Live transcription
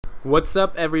What's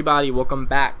up, everybody? Welcome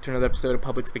back to another episode of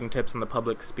Public Speaking Tips on the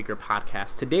Public Speaker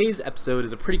Podcast. Today's episode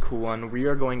is a pretty cool one. We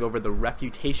are going over the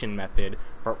refutation method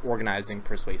for organizing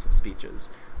persuasive speeches.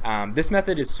 This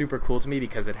method is super cool to me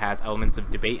because it has elements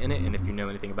of debate in it, and if you know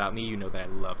anything about me, you know that I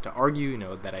love to argue, you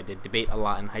know that I did debate a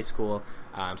lot in high school.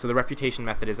 So the refutation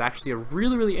method is actually a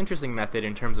really interesting method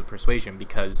in terms of persuasion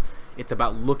because it's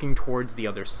about looking towards the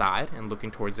other side and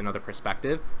looking towards another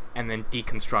perspective and then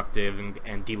deconstructive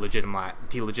and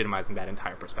delegitimizing that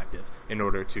entire perspective in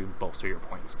order to bolster your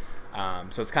points.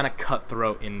 So it's kind of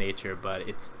cutthroat in nature, but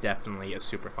it's definitely a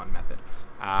super fun method.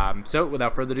 So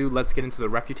without further ado, let's get into the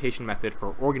refutation method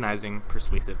for organizing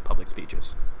persuasive public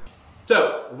speeches.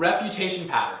 So, refutation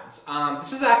patterns.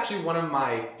 This is actually one of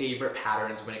my favorite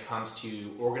patterns when it comes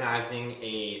to organizing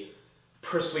a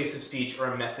persuasive speech or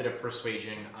a method of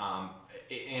persuasion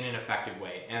in an effective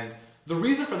way. And the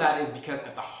reason for that is because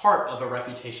at the heart of a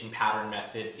refutation pattern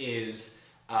method is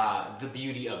the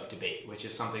beauty of debate, which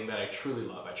is something that I truly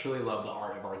love. I truly love the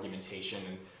art of argumentation,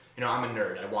 and I'm a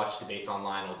nerd. I watch debates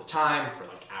online all the time for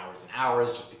like hours and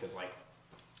hours just because I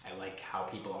like how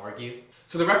people argue.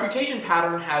 So the refutation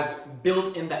pattern has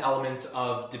built in the elements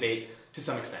of debate to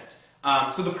some extent.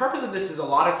 So the purpose of this is a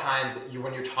lot of times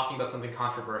when you're talking about something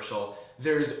controversial,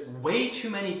 there's way too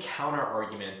many counter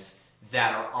arguments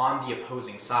that are on the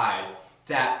opposing side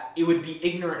that it would be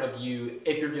ignorant of you,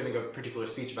 if you're giving a particular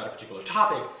speech about a particular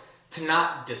topic, to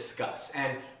not discuss.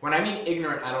 And when I mean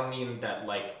ignorant, I don't mean that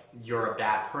you're a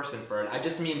bad person for it. I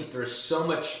just mean that there's so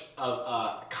much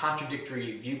of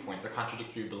contradictory viewpoints or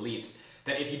contradictory beliefs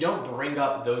that if you don't bring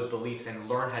up those beliefs and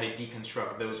learn how to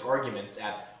deconstruct those arguments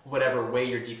at whatever way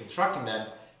you're deconstructing them,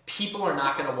 people are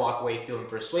not going to walk away feeling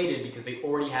persuaded because they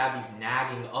already have these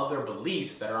nagging other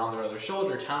beliefs that are on their other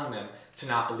shoulder telling them to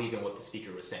not believe in what the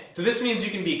speaker was saying. So this means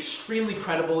you can be extremely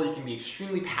credible, you can be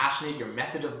extremely passionate, your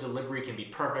method of delivery can be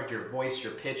perfect, your voice,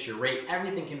 your pitch, your rate,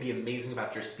 everything can be amazing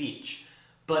about your speech.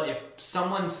 But if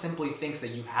someone simply thinks that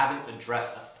you haven't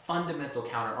addressed a fundamental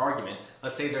counter argument,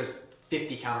 let's say there's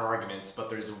 50 counter arguments, but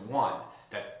there's one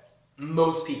that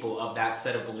most people of that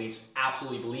set of beliefs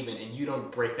absolutely believe in, and you don't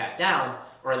break that down,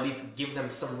 or at least give them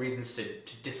some reasons to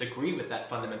disagree with that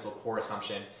fundamental core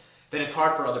assumption, then it's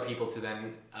hard for other people to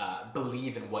then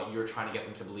believe in what you're trying to get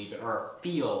them to believe in, or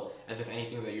feel as if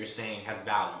anything that you're saying has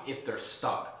value, if they're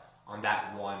stuck on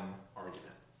that one argument.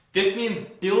 This means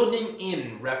building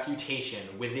in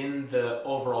refutation within the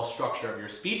overall structure of your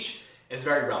speech is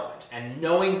very relevant, and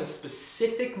knowing the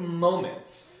specific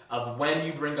moments of when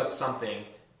you bring up something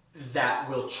that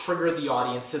will trigger the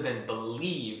audience to then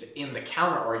believe in the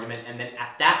counter argument, and then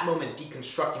at that moment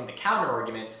deconstructing the counter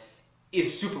argument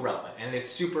is super relevant, and it's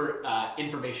super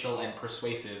informational and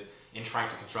persuasive in trying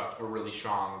to construct a really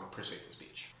strong persuasive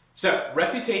speech. So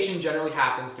refutation generally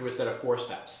happens through a set of 4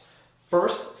 steps.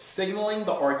 First, signaling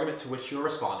the argument to which you're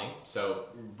responding, so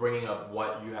bringing up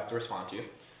what you have to respond to.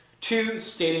 2,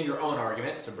 stating your own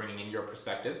argument, so bringing in your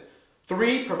perspective.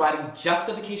 3, providing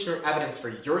justification or evidence for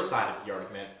your side of the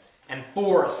argument. And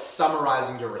 4,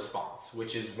 summarizing your response,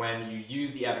 which is when you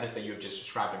use the evidence that you have just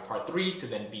described in part 3 to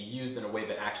then be used in a way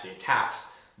that actually attacks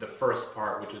the first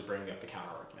part, which was bringing up the counter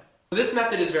argument. So this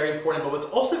method is very important, but what's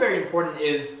also very important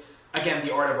is, again,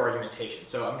 the art of argumentation.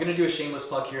 So I'm going to do a shameless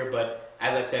plug here, but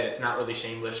as I've said, it's not really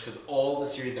shameless because all the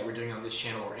series that we're doing on this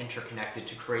channel are interconnected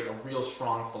to create a real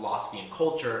strong philosophy and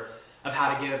culture of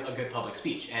how to give a good public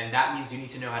speech. And that means you need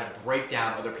to know how to break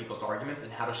down other people's arguments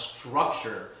and how to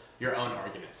structure your own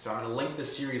arguments. So I'm going to link the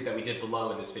series that we did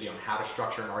below in this video on how to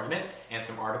structure an argument and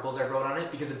some articles I wrote on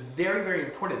it, because it's very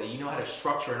important that you know how to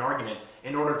structure an argument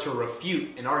in order to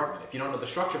refute an argument. If you don't know the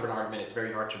structure of an argument, it's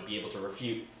very hard to be able to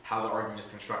refute how the argument is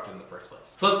constructed in the first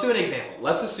place. So let's do an example.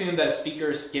 Let's assume that a speaker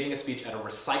is giving a speech at a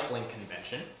recycling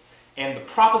convention, and the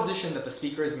proposition that the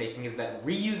speaker is making is that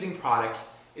reusing products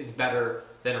is better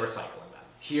than recycling them.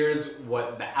 Here's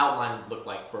what the outline would look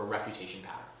like for a refutation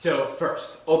pattern. So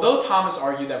first, although Thomas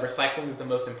argued that recycling is the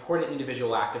most important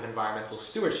individual act of environmental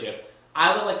stewardship,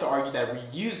 I would like to argue that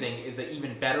reusing is an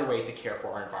even better way to care for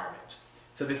our environment.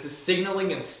 So this is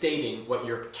signaling and stating what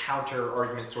your counter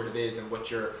argument sort of is and what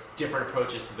your different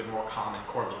approaches to the more common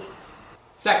core belief.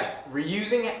 Second,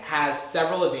 reusing has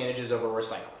several advantages over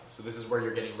recycling. So this is where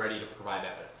you're getting ready to provide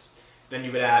evidence. Then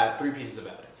you would have 3 pieces of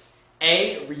evidence.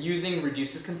 A, reusing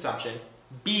reduces consumption.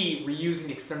 B, reusing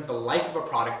extends the life of a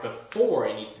product before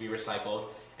it needs to be recycled.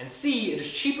 And C, it is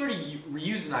cheaper to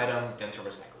reuse an item than to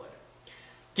recycle it.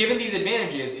 Given these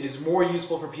advantages, it is more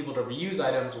useful for people to reuse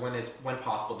items when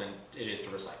possible than it is to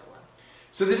recycle them.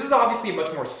 So this is obviously a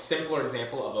much more simpler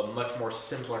example of a much more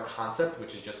simpler concept,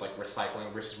 which is just like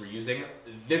recycling versus reusing.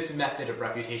 This method of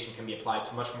refutation can be applied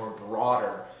to much more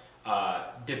broader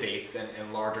debates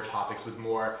and larger topics with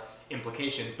more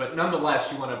implications. But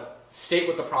nonetheless, you want to state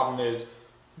what the problem is,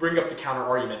 bring up the counter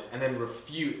argument, and then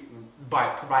refute by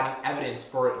providing evidence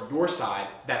for your side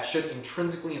that should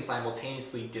intrinsically and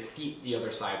simultaneously defeat the other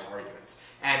side's arguments.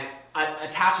 And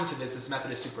attaching to this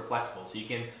method is super flexible, so you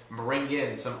can bring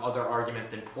in some other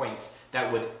arguments and points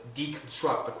that would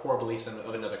deconstruct the core beliefs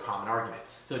of another common argument.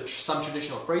 So some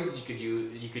traditional phrases you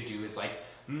could do is like,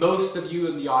 most of you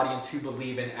in the audience who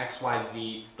believe in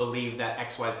XYZ believe that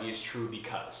XYZ is true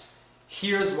because.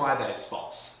 Here's why that is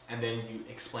false. And then you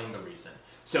explain the reason.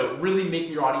 So really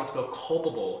making your audience feel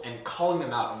culpable and calling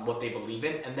them out on what they believe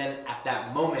in, and then at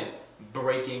that moment,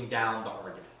 breaking down the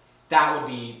argument. That would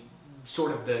be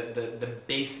sort of the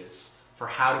basis for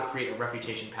how to create a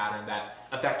refutation pattern that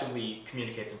effectively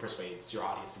communicates and persuades your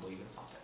audience to believe in something.